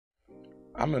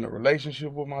I'm in a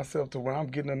relationship with myself to where I'm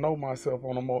getting to know myself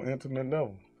on a more intimate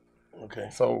level. Okay.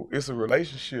 So it's a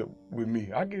relationship with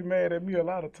me. I get mad at me a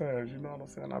lot of times, you know what I'm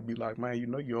saying? I be like, man, you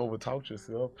know you overtalked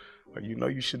yourself, or you know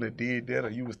you shouldn't have did that, or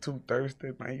you was too thirsty,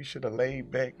 man, you should have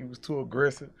laid back, you was too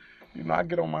aggressive. You know, I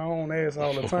get on my own ass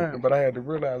all the time, but I had to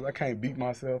realize I can't beat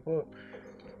myself up.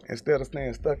 Instead of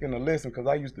staying stuck in the lesson, because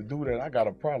I used to do that, I got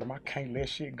a problem. I can't let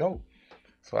shit go.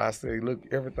 So I say, look,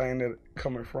 everything that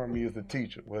coming from me is a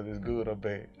teacher, whether it's good or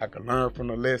bad. I can learn from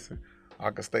the lesson.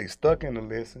 I can stay stuck in the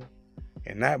lesson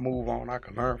and not move on. I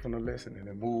can learn from the lesson and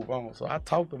then move on. So I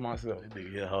talk to myself. That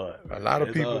nigga get hard. A lot of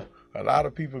It's people, hard. a lot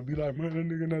of people be like, man, that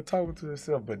nigga not talking to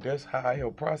himself. But that's how I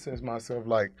help process myself.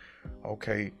 Like,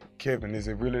 okay, Kevin, is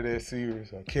it really that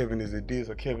serious? Or Kevin, is it this?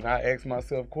 Or Kevin, I ask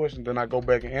myself questions, then I go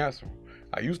back and answer them.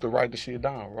 I used to write the shit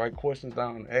down, write questions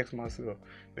down, and ask myself,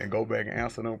 then go back and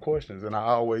answer them questions. And I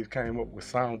always came up with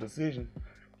sound decisions.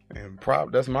 And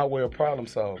that's my way of problem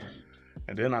solving.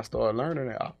 And then I started learning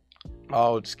that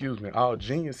all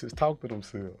geniuses talk to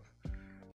themselves.